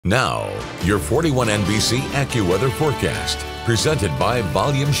Now, your 41 NBC AccuWeather forecast, presented by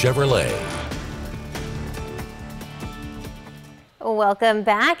Volume Chevrolet. Welcome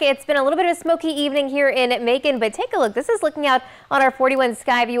back. It's been a little bit of a smoky evening here in Macon, but take a look. This is looking out on our 41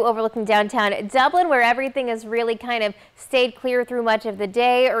 sky view overlooking downtown Dublin, where everything has really kind of stayed clear through much of the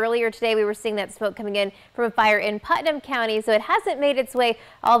day. Earlier today, we were seeing that smoke coming in from a fire in Putnam County, so it hasn't made its way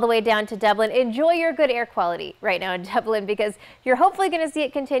all the way down to Dublin. Enjoy your good air quality right now in Dublin, because you're hopefully going to see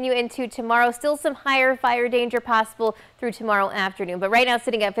it continue into tomorrow. Still some higher fire danger possible through tomorrow afternoon, but right now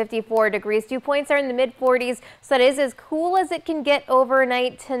sitting at 54 degrees. Dew points are in the mid 40s, so that is as cool as it can get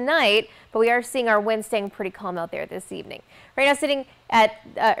overnight tonight, but we are seeing our winds staying pretty calm out there this evening. Right now sitting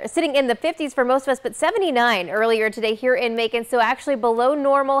in the 50s for most of us, but 79 earlier today here in Macon, so actually below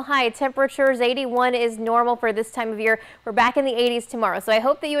normal high temperatures. 81 is normal for this time of year. We're back in the 80s tomorrow, so I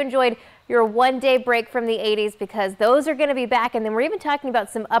hope that you enjoyed your one-day break from the 80s, because those are going to be back, and then we're even talking about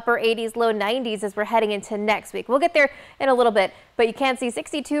some upper 80s, low 90s as we're heading into next week. We'll get there in a little bit, but you can see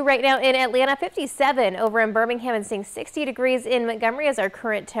 62 right now in Atlanta, 57 over in Birmingham, and seeing 60 degrees in Montgomery as our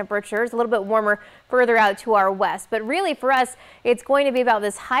current temperatures. A little bit warmer further out to our west, but really for us, it's going to be about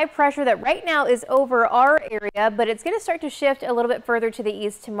this high pressure that right now is over our area, but it's going to start to shift a little bit further to the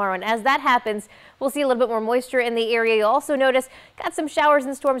east tomorrow, and as that happens, we'll see a little bit more moisture in the area. You'll also notice got some showers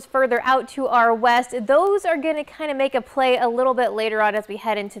and storms further out to our west. Those are going to kind of make a play a little bit later on as we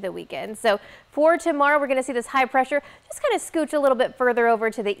head into the weekend. So for tomorrow, we're going to see this high pressure just kind of scooch a little bit further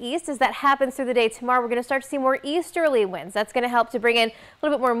over to the east. As that happens through the day tomorrow, we're going to start to see more easterly winds. That's going to help to bring in a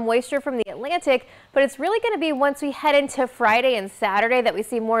little bit more moisture from the Atlantic, but it's really going to be once we head into Friday and Saturday that we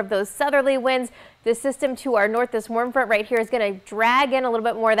see more of those southerly winds. The system to our north, this warm front right here, is going to drag in a little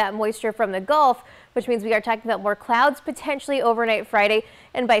bit more of that moisture from the Gulf, which means we are talking about more clouds potentially overnight Friday.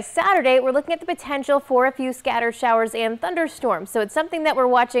 And by Saturday, we're looking at the potential for a few scattered showers and thunderstorms. So it's something that we're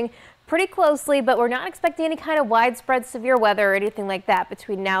watching pretty closely, but we're not expecting any kind of widespread severe weather or anything like that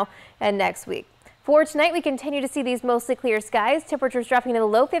between now and next week. For tonight, we continue to see these mostly clear skies. Temperatures dropping into the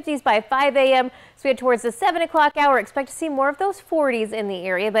low 50s by 5 a.m. So we head towards the 7 o'clock hour. Expect to see more of those 40s in the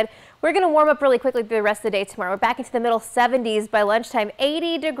area, but we're going to warm up really quickly through the rest of the day tomorrow. We're back into the middle 70s by lunchtime,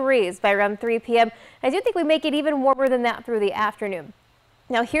 80 degrees by around 3 p.m. I do think we make it even warmer than that through the afternoon.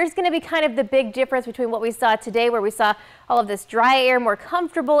 Now here's going to be kind of the big difference between what we saw today, where we saw all of this dry air, more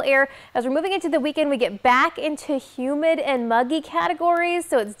comfortable air. As we're moving into the weekend, we get back into humid and muggy categories,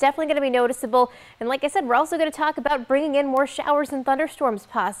 so it's definitely going to be noticeable. And like I said, we're also going to talk about bringing in more showers and thunderstorms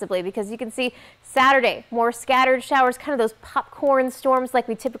possibly, because you can see Saturday, more scattered showers, kind of those popcorn storms like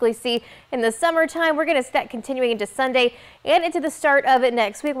we typically see in the summertime. We're going to see that continuing into Sunday and into the start of it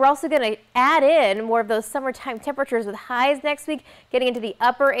next week. We're also going to add in more of those summertime temperatures with highs next week, getting into the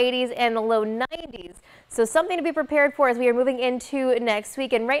upper 80s and the low 90s. So something to be prepared for as we are moving into next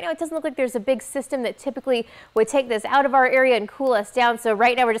week. And right now it doesn't look like there's a big system that typically would take this out of our area and cool us down. So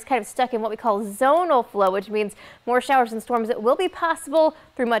right now we're just kind of stuck in what we call zonal flow, which means more showers and storms that will be possible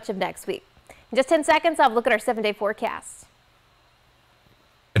through much of next week. In just 10 seconds, I'll look at our 7-day forecast.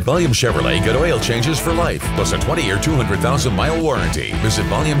 At Volume Chevrolet, get oil changes for life, plus a 20-year, 200,000-mile warranty. Visit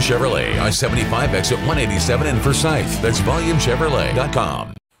Volume Chevrolet, I-75 exit 187 in Forsyth. That's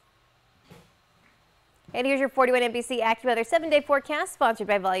VolumeChevrolet.com. And here's your 41 NBC AccuWeather 7-day forecast, sponsored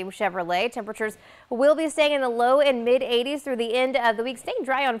by Volume Chevrolet. Temperatures will be staying in the low and mid 80s through the end of the week, staying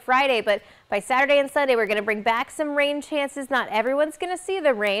dry on Friday, but by Saturday and Sunday, we're going to bring back some rain chances. Not everyone's going to see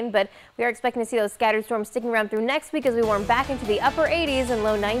the rain, but we are expecting to see those scattered storms sticking around through next week as we warm back into the upper 80s and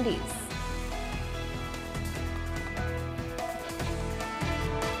low 90s.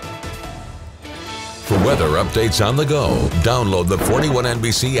 For weather updates on the go, download the 41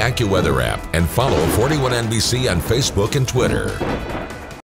 NBC AccuWeather app and follow 41 NBC on Facebook and Twitter.